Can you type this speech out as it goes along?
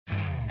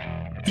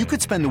You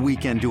could spend the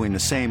weekend doing the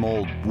same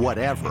old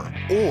whatever,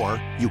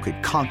 or you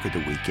could conquer the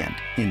weekend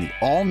in the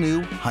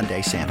all-new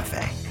Hyundai Santa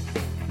Fe.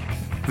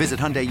 Visit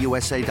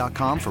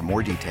HyundaiUSA.com for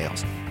more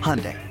details.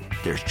 Hyundai,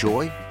 there's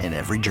joy in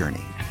every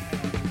journey.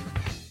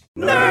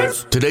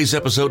 Nerds! Today's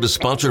episode is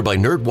sponsored by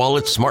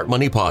NerdWallet's Smart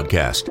Money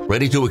Podcast.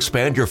 Ready to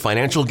expand your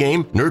financial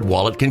game?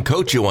 NerdWallet can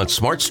coach you on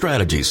smart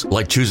strategies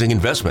like choosing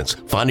investments,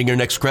 finding your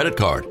next credit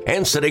card,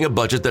 and setting a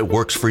budget that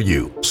works for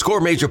you. Score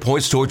major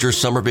points towards your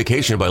summer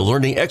vacation by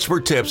learning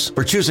expert tips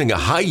for choosing a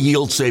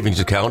high-yield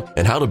savings account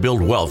and how to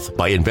build wealth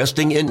by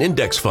investing in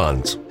index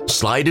funds.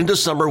 Slide into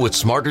summer with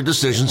smarter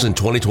decisions in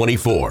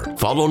 2024.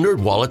 Follow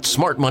NerdWallet's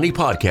Smart Money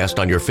Podcast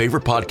on your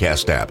favorite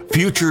podcast app.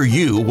 Future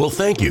you will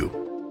thank you.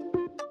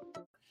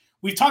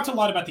 We've talked a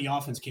lot about the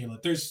offense,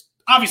 Kayla. There's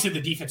obviously the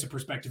defensive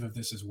perspective of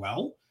this as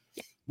well.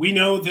 Yeah. We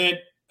know that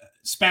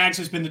Spags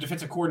has been the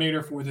defensive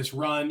coordinator for this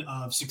run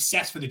of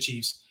success for the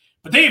Chiefs,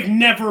 but they have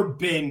never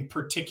been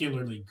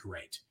particularly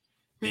great.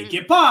 They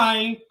get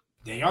by,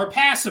 they are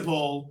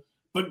passable,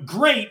 but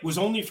great was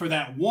only for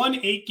that 1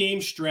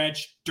 8-game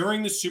stretch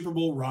during the Super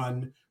Bowl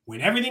run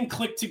when everything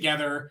clicked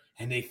together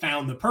and they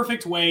found the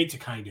perfect way to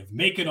kind of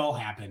make it all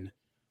happen.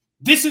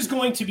 This is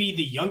going to be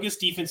the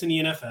youngest defense in the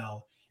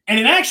NFL. And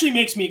it actually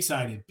makes me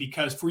excited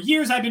because for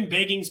years I've been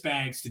begging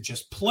Spags to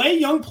just play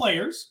young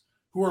players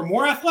who are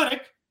more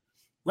athletic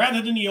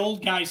rather than the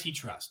old guys he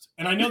trusts.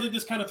 And I know that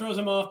this kind of throws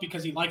him off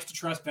because he likes to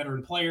trust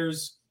veteran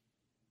players.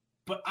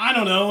 But I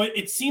don't know.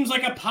 It seems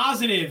like a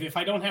positive if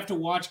I don't have to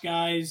watch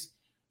guys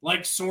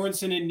like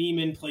Sorensen and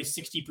Neiman play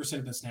 60%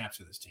 of the snaps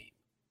for this team.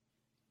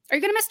 Are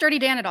you going to miss Dirty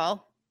Dan at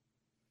all?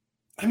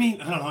 I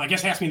mean, I don't know. I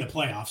guess ask me in the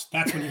playoffs.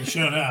 That's when he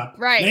showed up.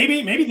 Right.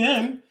 Maybe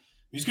then.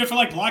 He's good for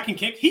like block and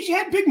kick. He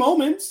had big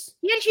moments.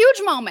 He had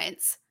huge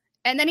moments.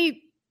 And then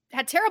he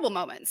had terrible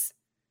moments.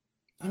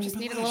 I mean, just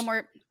needed a little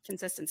more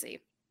consistency.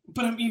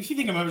 But I mean, if you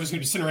think I'm ever just going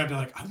to be sitting around and be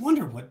like, I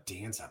wonder what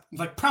Dan's up.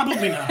 Like,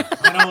 probably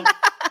not. I don't.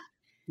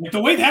 Like,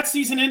 the way that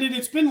season ended,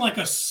 it's been like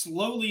a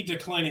slowly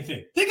declining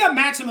thing. They got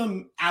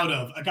maximum out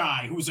of a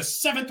guy who was a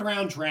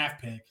 7th-round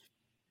draft pick.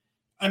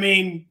 I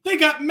mean, they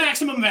got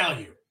maximum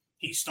value.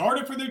 He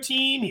started for their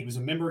team. He was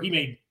a member. He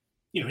made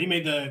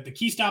the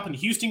key stop in the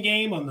Houston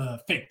game on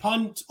the fake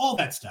punt, all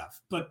that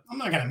stuff. But I'm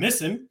not going to miss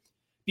him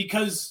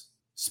because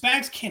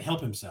Spags can't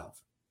help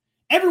himself.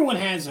 Everyone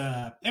has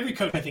every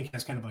coach, I think,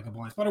 has kind of like a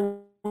blind spot,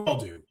 or we all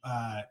do,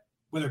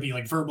 whether it be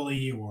like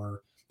verbally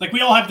or like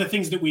we all have the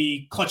things that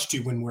we clutch to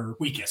when we're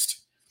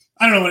weakest.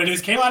 I don't know what it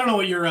is, Kayla. I don't know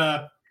what you're,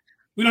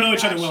 we don't know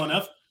each other well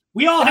enough.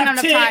 We all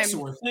have tics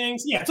or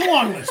things. Yeah, it's a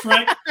long list,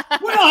 right?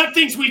 We all have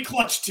things we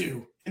clutch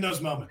to in those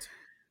moments.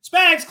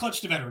 Spags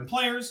clutched to veteran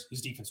players.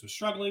 His defense was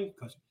struggling.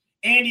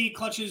 Andy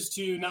clutches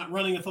to not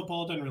running the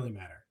football. It doesn't really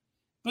matter.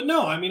 But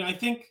no, I mean, I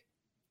think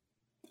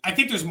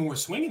there's more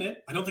swing in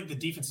it. I don't think the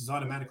defense is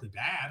automatically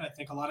bad. I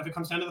think a lot of it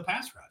comes down to the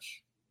pass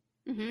rush.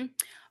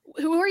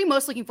 Mm-hmm. Who are you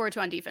most looking forward to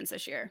on defense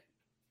this year?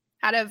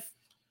 Out of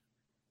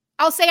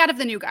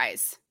the new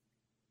guys.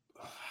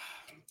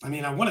 I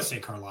mean, I want to say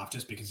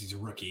Karlaftis because he's a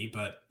rookie,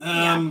 but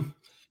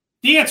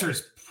the answer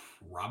is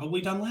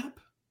probably Dunlap.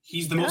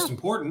 He's the most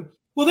important.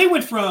 Well, they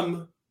went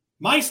from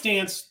my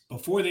stance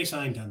before they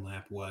signed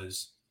Dunlap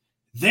was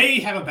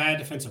they have a bad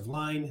defensive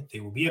line. They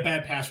will be a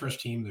bad pass rush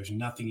team. There's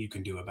nothing you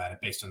can do about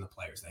it based on the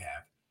players they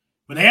have.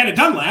 When they added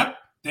Dunlap,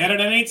 they added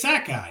an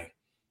 8-sack guy.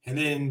 And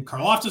then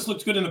Karlaftis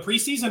looked good in the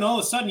preseason. All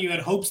of a sudden, you had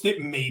hopes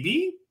that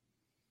maybe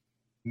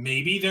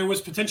there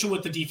was potential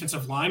with the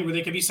defensive line where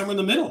they could be somewhere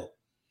in the middle.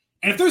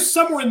 And if there's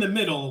somewhere in the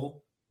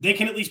middle, they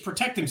can at least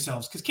protect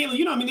themselves. Because,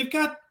 Kayla, I mean, they've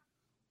got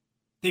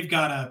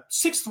a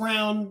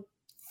 6th-round,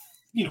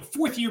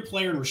 4th-year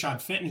player in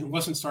Rashad Fenton who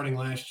wasn't starting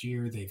last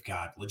year. They've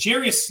got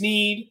L'Jarius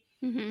Sneed,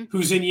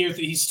 who's in year.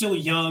 He's still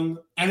young.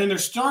 And then they're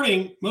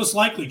starting, most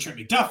likely, Trent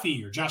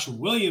McDuffie or Joshua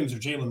Williams or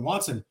Jalen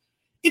Watson.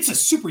 It's a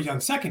super young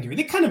secondary.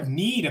 They kind of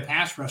need a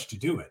pass rush to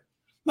do it.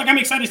 Like, I'm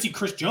excited to see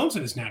Chris Jones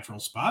in his natural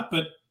spot.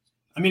 But,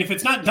 I mean, if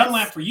it's not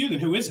Dunlap for you, then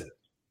who is it?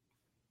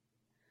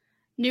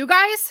 New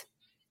guys?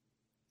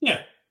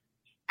 Yeah.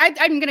 I'm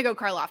going to go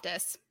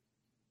Karlaftis.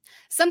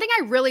 Something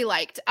I really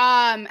liked.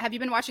 Have you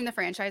been watching the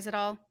franchise at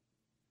all?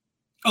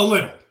 A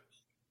little.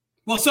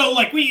 Well, so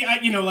like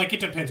it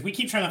depends. We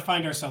keep trying to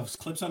find ourselves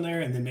clips on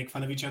there and then make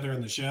fun of each other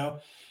on the show.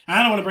 And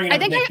I don't want to bring it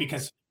up Nick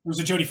because there was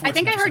a Jodie Fortson. I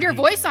think I heard your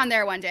voice on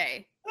there one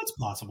day. That's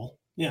possible.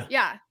 Yeah.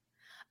 Yeah.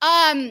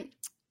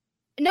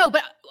 No,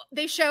 but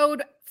they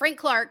showed Frank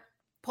Clark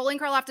pulling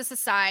Karlaftis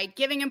aside,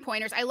 giving him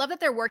pointers. I love that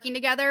they're working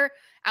together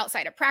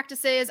outside of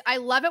practices. I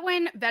love it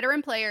when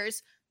veteran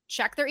players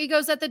check their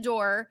egos at the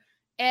door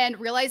and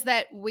realize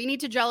that we need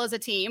to gel as a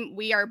team.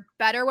 We are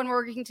better when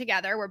we're working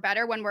together. We're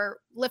better when we're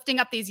lifting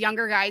up these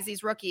younger guys,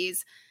 these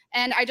rookies.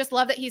 And I just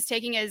love that he's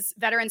taking his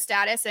veteran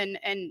status and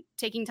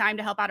taking time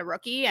to help out a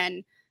rookie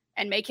and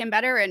make him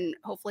better. And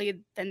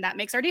hopefully then that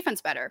makes our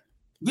defense better.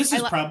 This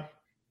is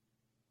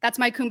that's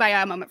my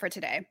kumbaya moment for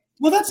today.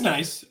 Well, that's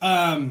nice.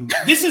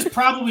 This is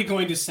probably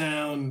going to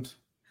sound,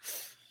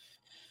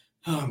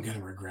 I'm going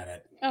to regret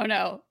it. Oh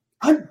no.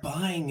 I'm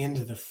buying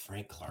into the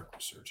Frank Clark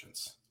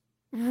resurgence.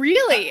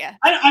 Really?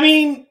 I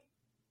mean,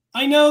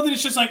 I know that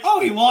it's just like, oh,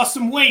 he lost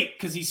some weight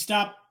because he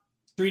stopped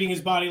treating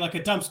his body like a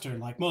dumpster,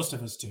 like most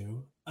of us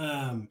do.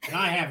 And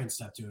I haven't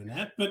stopped doing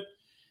that, but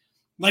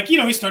like,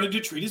 he started to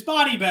treat his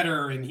body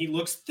better and he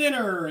looks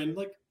thinner and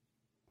like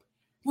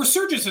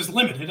resurgence is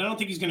limited. I don't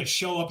think he's going to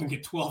show up and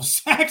get 12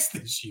 sacks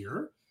this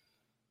year.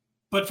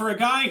 But for a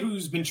guy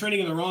who's been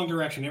trending in the wrong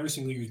direction every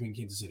single year he's been in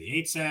Kansas City,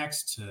 8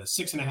 sacks to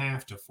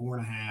 6.5 to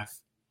 4.5,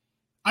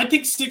 I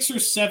think 6 or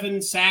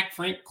 7 sack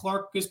Frank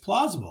Clark is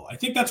plausible. I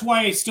think that's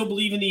why I still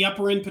believe in the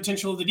upper end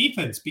potential of the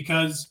defense,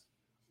 because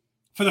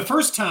for the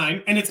first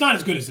time, and it's not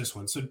as good as this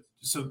one,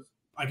 so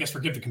I guess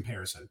forgive the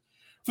comparison.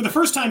 For the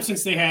first time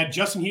since they had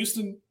Justin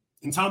Houston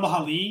and Tamba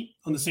Hali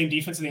on the same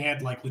defense and they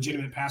had like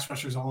legitimate pass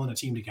rushers all on a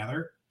team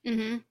together,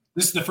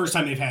 this is the first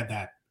time they've had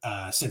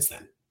that since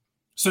then.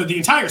 So the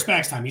entire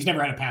Spags time, he's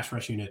never had a pass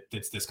rush unit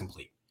that's this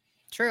complete.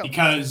 True.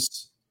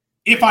 Because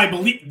if I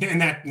believe, and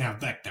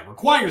that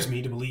requires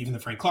me to believe in the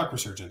Frank Clark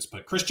resurgence,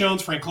 but Chris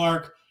Jones, Frank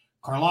Clark,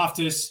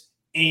 Karlaftis,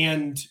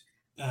 and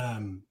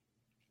in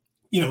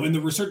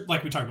the research,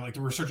 like we talked about, like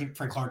the resurgent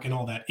Frank Clark and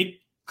all that,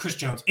 Chris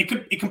Jones,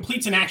 it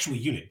completes an actual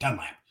unit,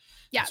 Dunlap.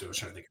 Yeah. That's what I was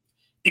trying to think of.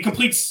 It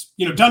completes,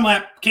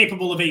 Dunlap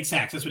capable of 8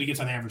 sacks. That's what he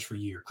gets on average per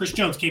year. Chris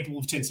Jones capable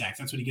of 10 sacks.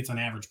 That's what he gets on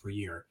average per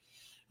year.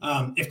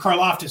 If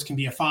Karlaftis can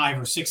be a 5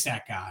 or 6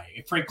 sack guy,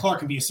 if Frank Clark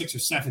can be a 6 or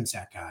 7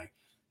 sack guy,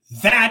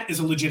 that is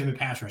a legitimate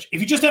pass rush.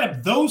 If you just add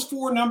up those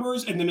 4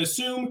 numbers and then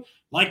assume,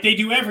 like they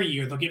do every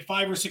year, they'll get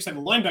 5 or 6 out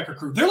of the linebacker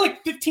crew, they're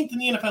like 15th in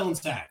the NFL in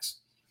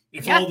sacks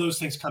if all those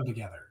things come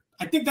together.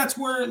 I think that's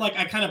where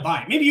I kind of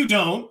buy it. Maybe you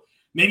don't.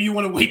 Maybe you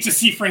want to wait to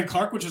see Frank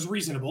Clark, which is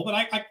reasonable, but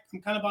I'm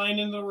kind of buying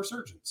into the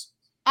resurgence.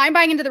 I'm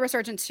buying into the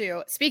resurgence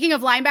too. Speaking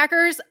of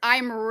linebackers,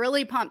 I'm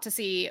really pumped to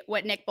see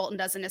what Nick Bolton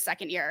does in his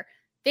second year.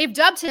 They've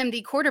dubbed him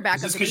the quarterback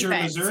of the defense. Is this because you're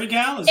a Missouri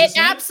gal? It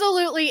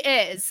absolutely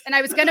is. And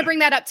I was going to bring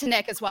that up to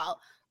Nick as well.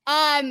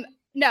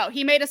 No,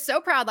 he made us so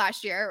proud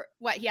last year.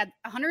 He had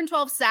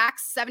 112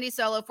 sacks, 70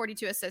 solo,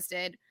 42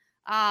 assisted.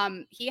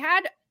 He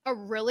had a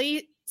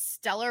really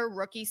stellar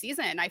rookie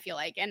season, I feel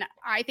like. And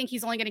I think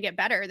he's only going to get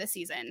better this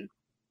season.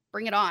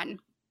 Bring it on.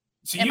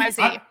 So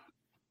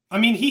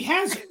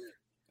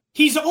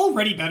he's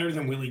already better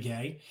than Willie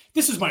Gay.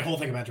 This is my whole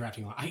thing about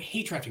drafting. I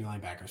hate drafting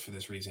linebackers for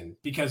this reason,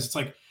 because it's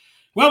like,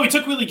 well, we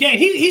took Willie Gay.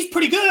 He's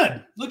pretty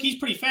good. Look, he's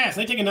pretty fast.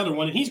 They take another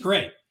one, and he's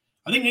great.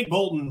 I think Nick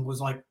Bolton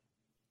was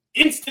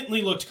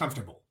instantly looked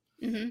comfortable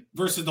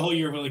versus the whole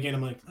year of Willie Gay.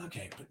 I'm like,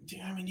 okay, but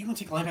you want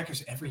to take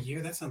linebackers every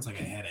year? That sounds like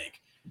a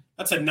headache.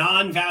 That's a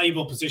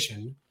non-valuable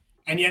position.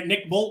 And yet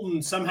Nick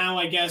Bolton somehow,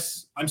 I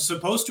guess, I'm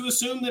supposed to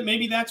assume that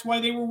maybe that's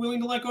why they were willing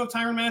to let go of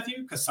Tyrann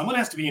Mathieu, because someone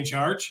has to be in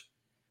charge.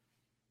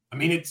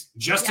 It's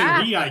Justin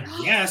Reed, I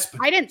guess.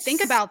 But I didn't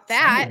think about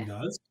that.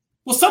 Does.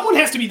 Well, someone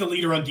has to be the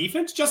leader on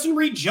defense. Justin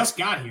Reed just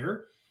got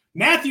here.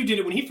 Mathieu did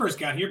it when he first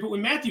got here, but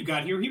when Mathieu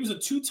got here, he was a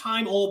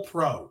 2-time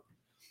All-Pro.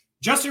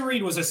 Justin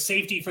Reed was a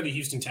safety for the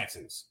Houston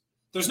Texans.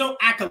 There's no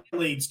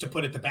accolades to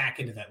put at the back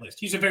end of that list.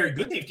 He's a very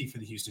good safety for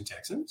the Houston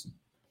Texans,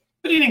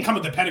 but he didn't come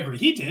with the pedigree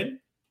he did.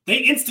 They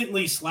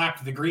instantly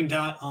slapped the green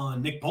dot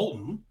on Nick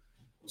Bolton.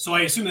 So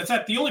I assume that's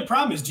that. The only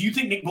problem is, do you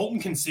think Nick Bolton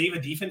can save a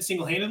defense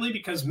single-handedly?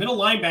 Because middle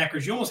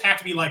linebackers, you almost have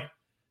to be like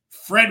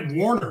Fred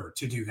Warner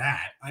to do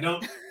that. I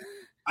don't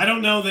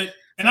know that,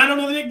 and I don't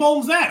know that Nick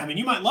Bolton's that.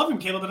 You might love him,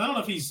 Caleb, but I don't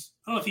know if he's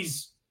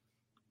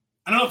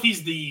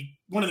the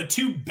one of the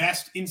 2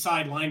 best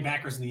inside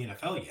linebackers in the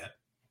NFL yet.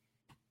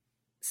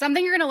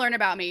 Something you're going to learn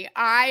about me.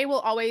 I will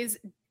always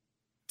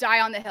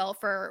die on the hill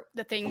for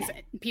the things,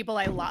 people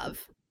I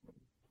love.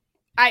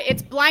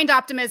 It's blind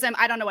optimism.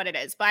 I don't know what it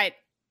is, but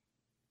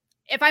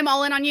if I'm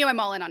all in on you, I'm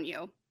all in on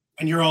you.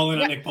 And you're all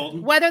in on Nick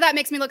Bolton? Whether that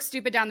makes me look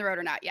stupid down the road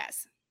or not,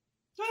 yes.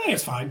 I think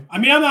it's fine.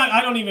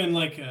 I don't even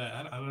know if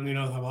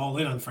I'm all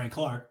in on Frank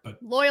Clark, but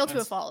loyal to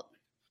a fault.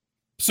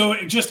 So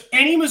just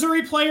any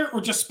Missouri player,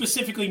 or just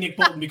specifically Nick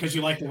Bolton because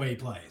you like the way he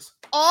plays?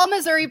 All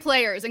Missouri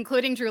players,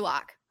 including Drew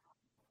Lock.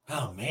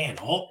 Oh man,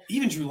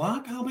 even Drew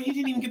Lock? Oh, but he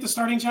didn't even get the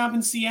starting job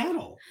in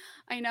Seattle.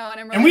 I know,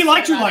 and we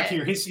like Drew Lock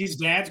here. His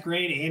dad's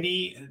great,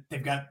 Andy.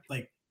 They've got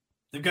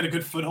a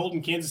good foothold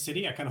in Kansas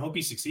City. I kind of hope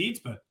he succeeds,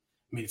 but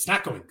it's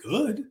not going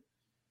good.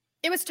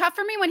 It was tough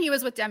for me when he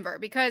was with Denver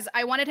because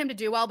I wanted him to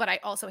do well, but I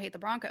also hate the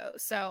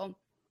Broncos. So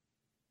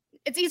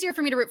it's easier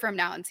for me to root for him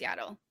now in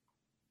Seattle.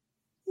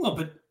 Well,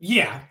 but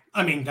yeah,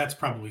 that's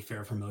probably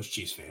fair for most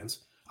Chiefs fans.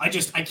 I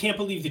can't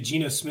believe that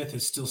Geno Smith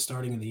is still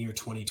starting in the year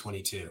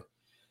 2022.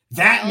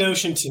 That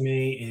notion to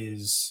me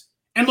is,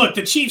 and look,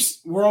 the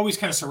Chiefs were always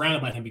kind of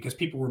surrounded by him because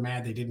people were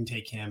mad they didn't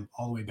take him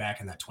all the way back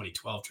in that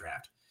 2012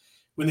 draft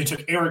when they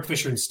took Eric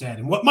Fisher instead,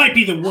 and what might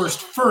be the worst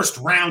first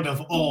round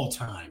of all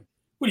time.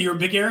 What, are you a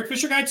big Eric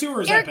Fisher guy too,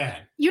 or is that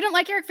bad? You don't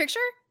like Eric Fisher?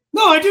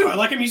 No, I do. I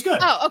like him. He's good.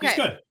 Oh, okay. He's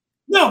good.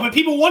 No, but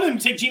people wanted him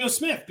to take Geno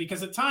Smith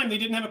because at the time they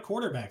didn't have a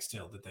quarterback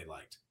still that they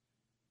liked.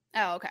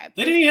 Oh, okay.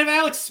 They didn't even have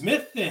Alex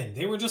Smith then.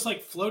 They were just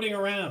floating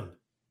around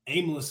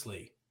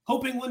aimlessly,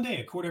 hoping one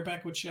day a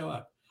quarterback would show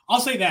up.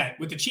 I'll say that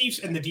with the Chiefs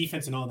and the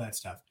defense and all that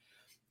stuff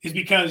is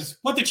because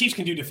what the Chiefs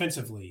can do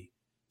defensively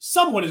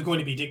somewhat is going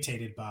to be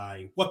dictated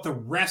by what the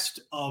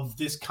rest of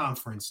this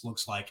conference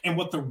looks like and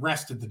what the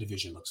rest of the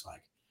division looks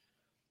like.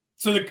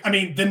 So,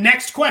 the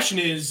next question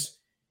is,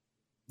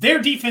 their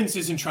defense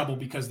is in trouble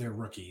because they're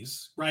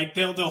rookies, right?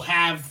 They'll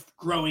have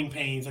growing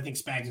pains. I think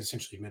Spags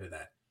essentially admitted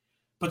that.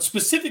 But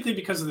specifically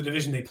because of the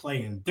division they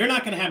play in, they're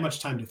not going to have much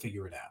time to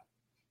figure it out.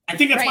 I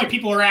think that's why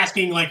people are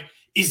asking, like,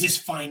 is this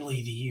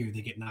finally the year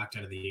they get knocked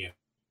out of the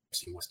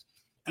AFC West?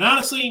 And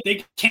honestly,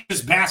 they can't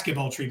this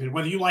basketball treatment,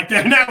 whether you like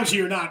that analogy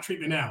or not,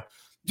 treatment now.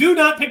 Do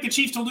not pick the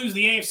Chiefs to lose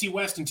the AFC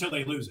West until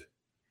they lose it.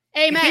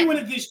 Amen.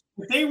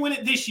 If they win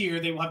it this year,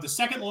 they will have the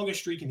second longest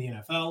streak in the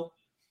NFL.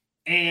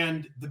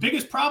 And the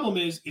biggest problem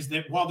is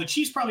that while the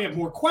Chiefs probably have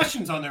more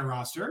questions on their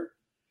roster,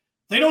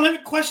 they don't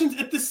have questions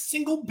at the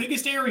single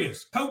biggest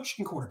areas, coach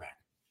and quarterback.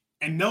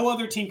 And no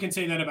other team can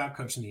say that about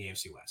coach in the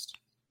AFC West.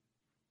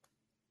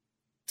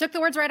 Took the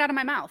words right out of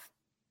my mouth.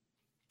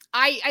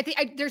 I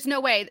think there's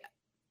no way,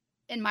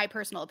 in my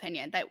personal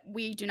opinion, that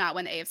we do not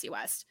win the AFC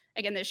West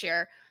again this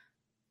year.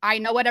 I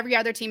know what every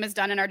other team has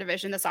done in our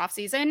division this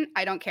offseason.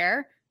 I don't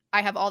care.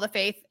 I have all the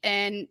faith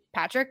in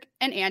Patrick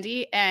and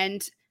Andy,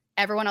 and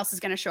everyone else is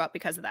going to show up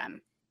because of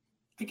them.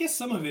 I guess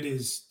some of it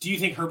is, do you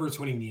think Herbert's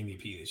winning the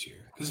MVP this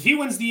year? Because if he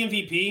wins the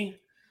MVP,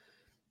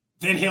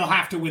 then he'll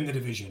have to win the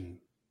division.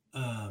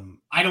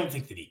 I don't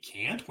think that he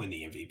can't win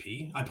the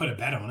MVP. I put a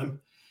bet on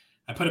him.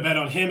 I put a bet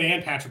on him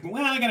and Patrick.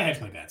 Well, I got to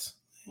hedge my bets.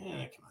 Come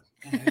on.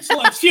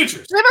 It's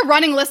futures. We have a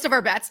running list of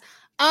our bets.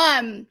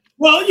 Well,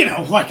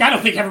 I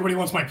don't think everybody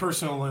wants my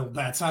personal little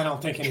bets. I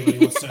don't think anybody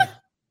wants to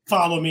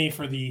follow me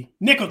for the –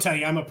 Nick will tell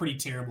you I'm a pretty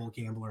terrible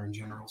gambler in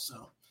general.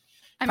 So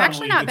I'm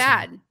actually not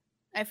bad.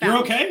 You're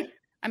okay?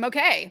 I'm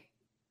okay.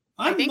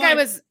 I think I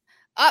was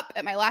up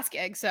at my last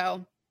gig,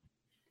 so.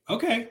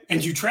 Okay.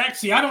 And you track?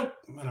 See, I don't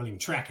even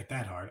track it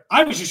that hard.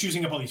 I was just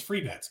using up all these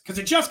free bets because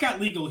it just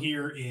got legal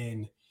here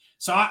in –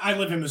 so I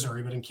live in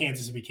Missouri, but in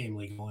Kansas it became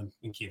legal. And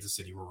in Kansas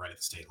City, we're right at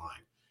the state line.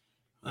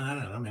 I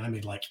don't know, man. I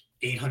made like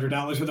 $800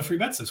 worth of free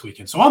bets this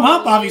weekend. So I'm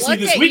up, obviously,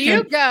 this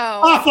weekend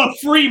off of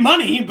free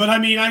money. But,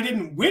 I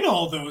didn't win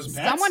all those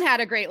bets. Someone had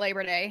a great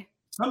Labor Day.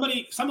 Some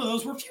of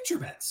those were future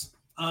bets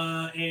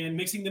and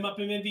mixing them up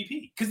in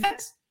MVP.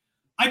 Because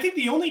I think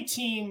the only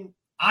team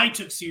I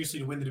took seriously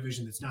to win the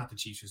division that's not the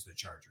Chiefs is the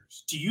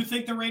Chargers. Do you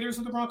think the Raiders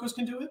or the Broncos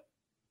can do it?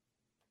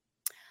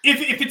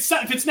 If it's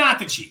not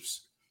the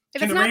Chiefs.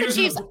 If it's not the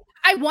Chiefs,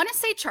 I want to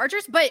say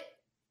Chargers, but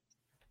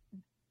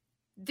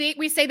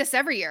we say this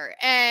every year,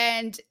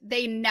 and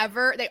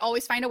they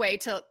always find a way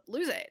to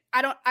lose it.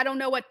 I don't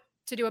know what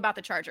to do about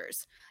the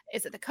Chargers.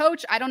 Is it the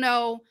coach? I don't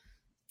know.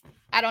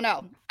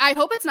 I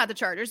hope it's not the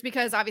Chargers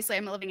because obviously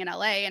I'm living in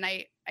LA and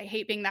I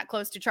hate being that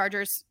close to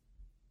Chargers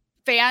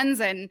fans.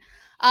 And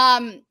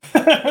well,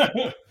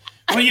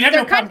 you'd have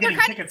no problem getting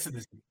tickets to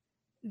this.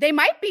 They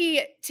might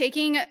be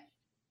taking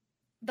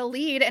the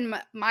lead in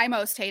my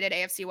most hated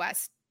AFC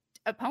West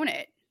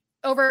opponent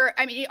over.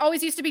 It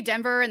always used to be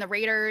Denver and the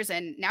Raiders,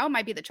 and now it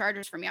might be the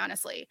Chargers for me,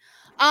 honestly.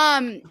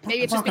 Maybe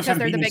it's just because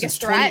they're the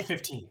biggest threat.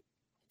 2015.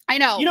 I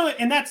know.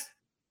 And that's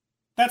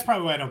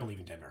probably why I don't believe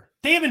in Denver.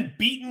 They haven't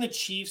beaten the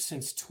Chiefs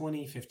since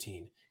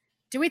 2015.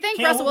 Do we think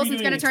Russell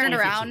Wilson's going to turn it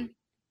around?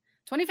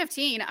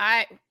 2015.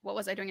 What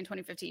was I doing in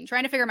 2015?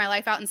 Trying to figure my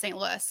life out in St.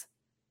 Louis.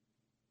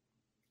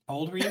 How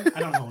old were you? I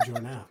don't know how old you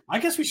are now. I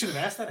guess we should have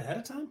asked that ahead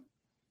of time.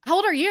 How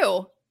old are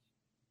you?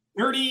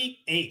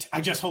 38.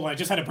 I just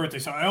had a birthday,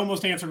 so I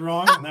almost answered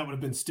wrong, and that would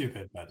have been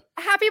stupid. But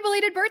happy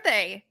belated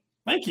birthday!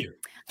 Thank you.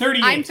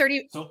 38. I'm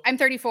 30. So, I'm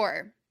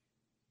 34.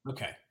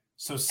 Okay,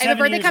 so I have a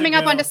birthday coming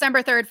up on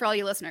December 3rd for all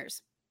you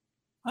listeners.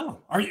 Oh,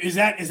 is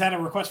that a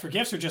request for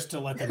gifts or just to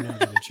let them know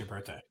that it's your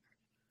birthday?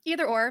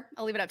 Either or,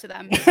 I'll leave it up to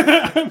them.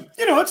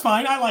 It's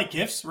fine. I like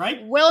gifts,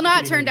 right? Will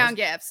not turn down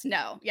gifts.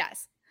 No.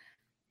 Yes.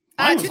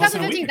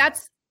 2015.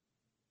 That's.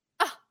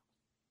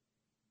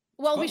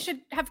 Well, we should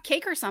have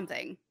cake or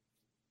something.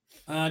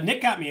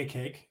 Nick got me a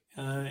cake.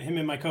 Him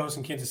and my co-host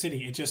in Kansas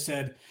City. It just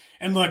said,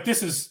 and look,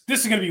 this is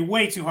going to be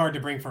way too hard to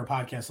bring for a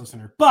podcast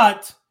listener.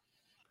 But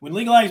when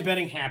legalized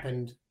betting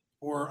happened,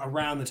 or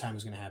around the time it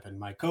was going to happen,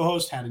 my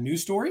co-host had a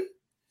news story,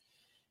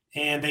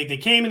 and they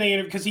came and they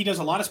interviewed because he does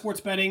a lot of sports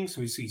betting,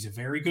 so he's a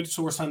very good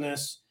source on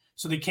this.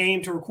 So they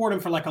came to record him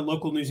for like a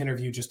local news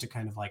interview just to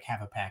kind of like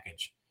have a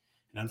package.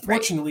 And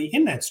unfortunately,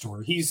 in that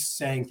story, he's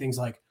saying things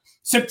like,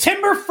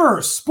 September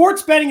 1st,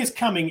 sports betting is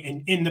coming.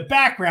 And in the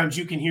background,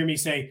 you can hear me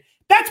say,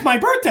 that's my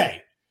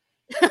birthday,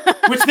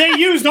 which they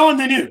used on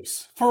the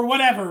news for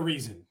whatever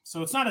reason.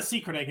 So it's not a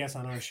secret, I guess,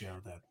 on our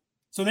show.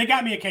 So they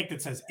got me a cake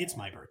that says, it's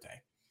my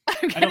birthday.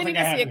 I'm going to need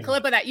to see a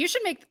clip of that. You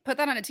should put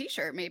that on a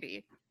t-shirt,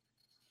 maybe.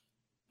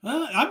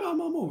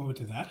 I'm open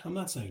to that. I'm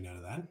not saying no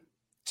to that.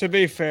 To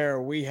be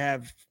fair, we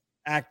have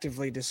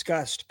actively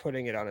discussed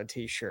putting it on a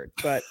t-shirt,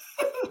 but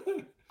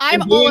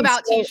I'm all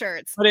about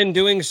t-shirts. But in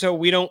doing so,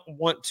 we don't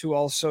want to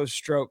also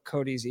stroke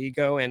Cody's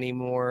ego any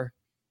more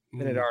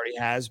than it already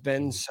has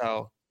been.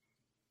 So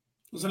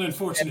it was an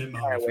unfortunate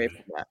moment.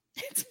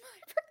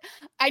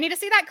 I need to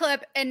see that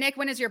clip. And Nick,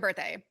 when is your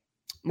birthday?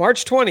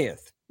 March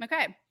 20th.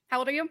 Okay. How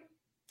old are you?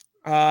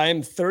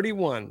 I'm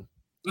 31.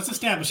 Let's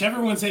establish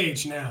everyone's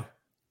age now.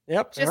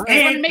 Yep. Just want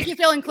to make you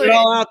feel included. We're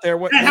all out there.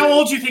 And how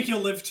old do you think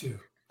you'll live to?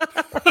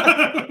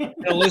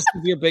 A list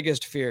of your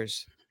biggest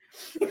fears.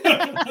 That's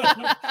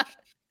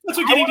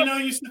what getting to know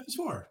you stuff is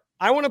for.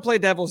 I want to play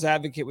devil's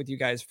advocate with you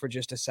guys for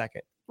just a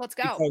second. Let's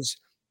go. Because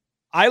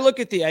I look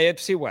at the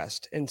AFC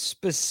West and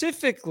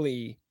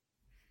specifically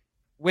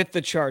with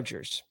the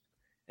Chargers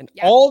and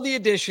all the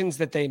additions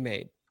that they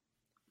made.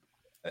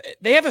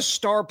 They have a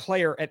star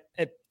player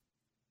at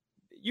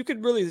you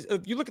could really,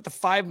 if you look at the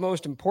 5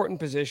 most important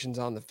positions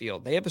on the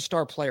field, they have a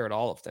star player at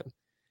all of them.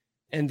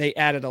 And they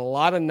added a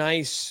lot of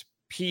nice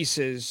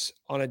pieces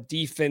on a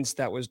defense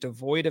that was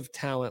devoid of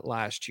talent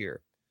last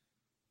year.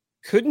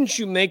 Couldn't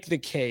you make the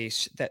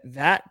case that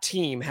that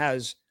team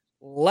has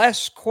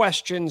less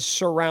questions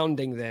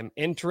surrounding them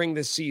entering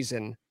the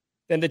season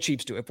than the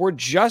Chiefs do? If we're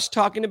just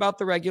talking about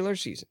the regular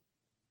season,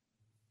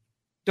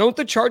 don't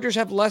the Chargers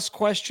have less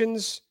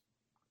questions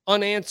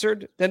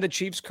unanswered than the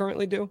Chiefs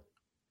currently do?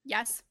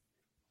 Yes.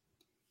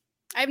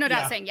 I have no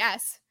doubt saying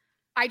yes.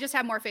 I just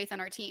have more faith in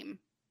our team.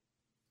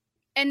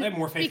 And I have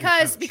more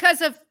faith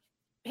because of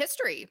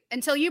history.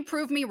 Until you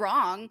prove me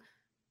wrong,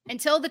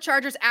 until the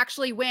Chargers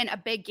actually win a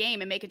big game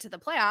and make it to the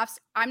playoffs,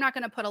 I'm not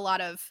going to put a lot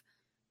of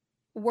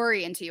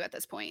worry into you at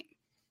this point.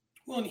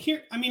 Well, and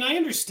here, I mean, I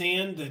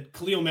understand that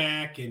Khalil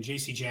Mack and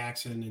J.C.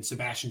 Jackson and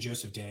Sebastian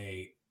Joseph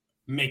Day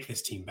make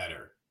this team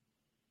better.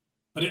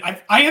 But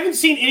I haven't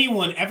seen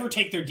anyone ever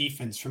take their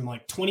defense from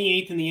like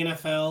 28th in the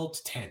NFL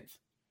to 10th,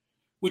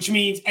 which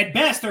means at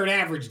best they're an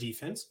average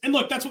defense. And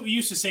look, that's what we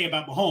used to say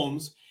about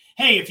Mahomes.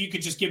 Hey, if you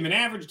could just give him an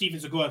average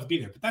defense, he'll go out to be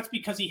there. But that's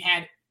because he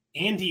had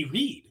Andy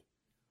Reid.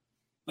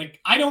 Like,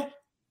 I don't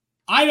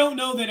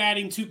know that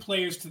adding 2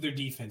 players to their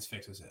defense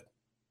fixes it.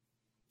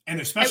 And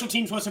their special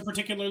teams wasn't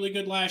particularly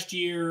good last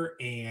year,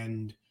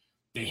 and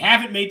they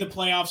haven't made the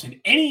playoffs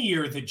in any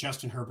year that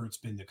Justin Herbert's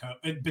been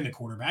the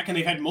quarterback, and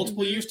they've had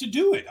multiple years to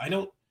do it. I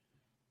know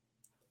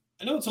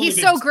it's only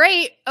He's so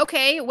great.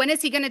 Okay, when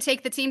is he going to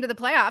take the team to the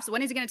playoffs?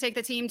 When is he going to take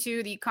the team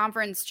to the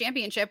conference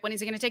championship? When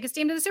is he going to take his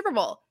team to the Super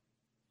Bowl?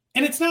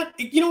 And it's not,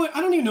 you know what?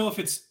 I don't even know if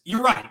it's,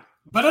 you're right,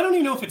 but I don't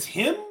even know if it's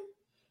him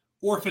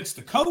or if it's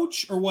the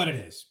coach or what it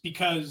is,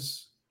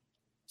 because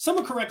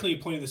someone correctly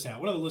pointed this out.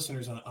 One of the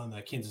listeners on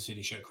the Kansas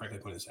City show correctly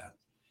pointed this out.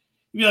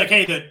 You'd be like,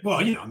 hey,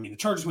 the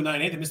Chargers went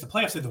 9-8. They missed the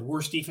playoffs. They had the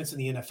worst defense in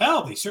the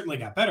NFL. They certainly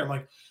got better. I'm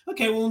like,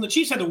 okay, well, when the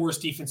Chiefs had the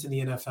worst defense in the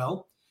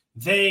NFL,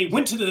 they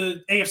went to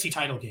the AFC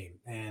title game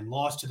and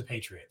lost to the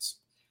Patriots.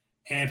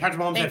 And Patrick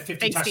Mahomes had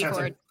 50 touchdowns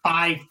and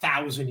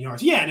 5,000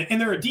 yards. Yeah,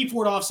 and they're a deep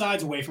forward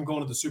offsides away from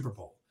going to the Super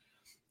Bowl.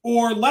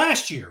 Or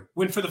last year,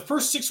 when for the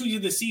first 6 weeks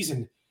of the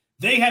season,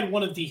 they had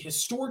one of the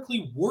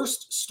historically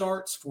worst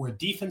starts for a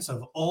defense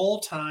of all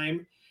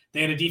time.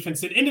 They had a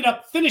defense that ended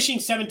up finishing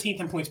 17th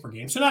in points per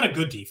game. So not a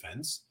good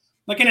defense,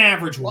 like an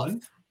average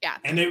one. Yeah.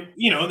 And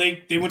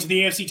they went to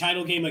the AFC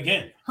title game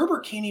again.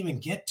 Herbert can't even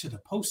get to the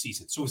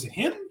postseason. So is it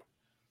him?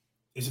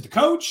 Is it the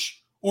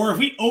coach? Or have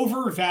we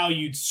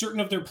overvalued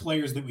certain of their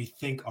players that we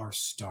think are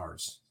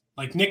stars?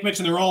 Like Nick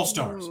mentioned, they're all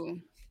stars.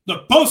 Ooh.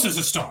 Look, Bosa's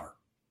a star.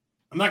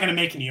 I'm not going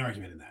to make any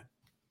argument in that.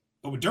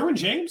 But with Derwin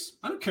James,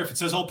 I don't care if it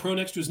says all pro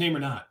next to his name or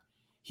not.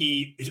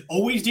 He is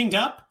always dinged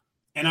up,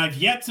 and I've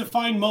yet to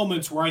find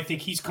moments where I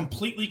think he's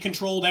completely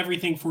controlled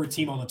everything for a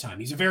team all the time.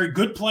 He's a very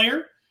good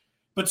player,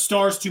 but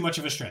stars too much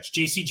of a stretch.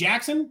 J.C.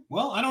 Jackson,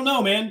 well, I don't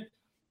know, man.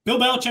 Bill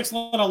Belichick's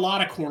let a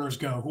lot of corners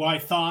go who I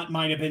thought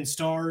might have been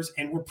stars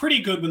and were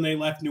pretty good when they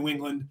left New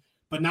England,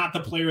 but not the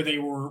player they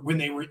were when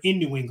they were in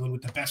New England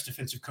with the best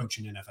defensive coach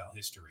in NFL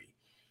history.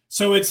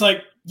 So it's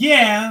like,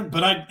 yeah,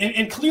 but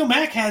and Khalil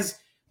Mack has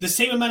the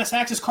same amount of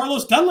sacks as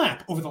Carlos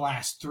Dunlap over the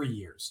last 3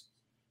 years.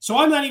 So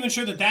I'm not even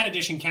sure that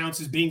addition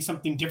counts as being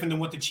something different than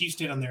what the Chiefs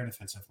did on their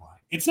defensive line.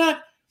 It's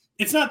not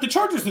the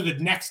Chargers are the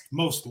next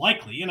most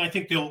likely, and I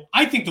think they'll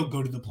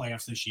go to the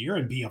playoffs this year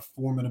and be a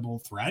formidable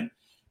threat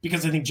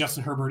because I think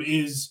Justin Herbert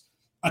is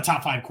a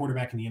top 5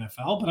 quarterback in the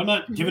NFL, but I'm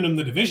not giving them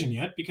the division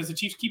yet because the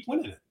Chiefs keep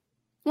winning it.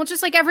 Well,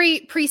 just like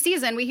every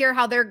preseason, we hear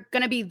how they're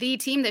going to be the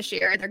team this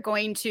year. They're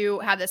going to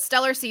have this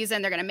stellar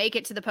season. They're going to make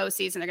it to the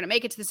postseason. They're going to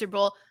make it to the Super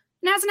Bowl.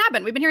 And it hasn't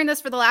happened. We've been hearing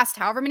this for the last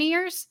however many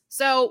years.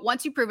 So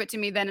once you prove it to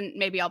me, then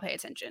maybe I'll pay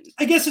attention.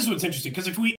 I guess this is what's interesting because if we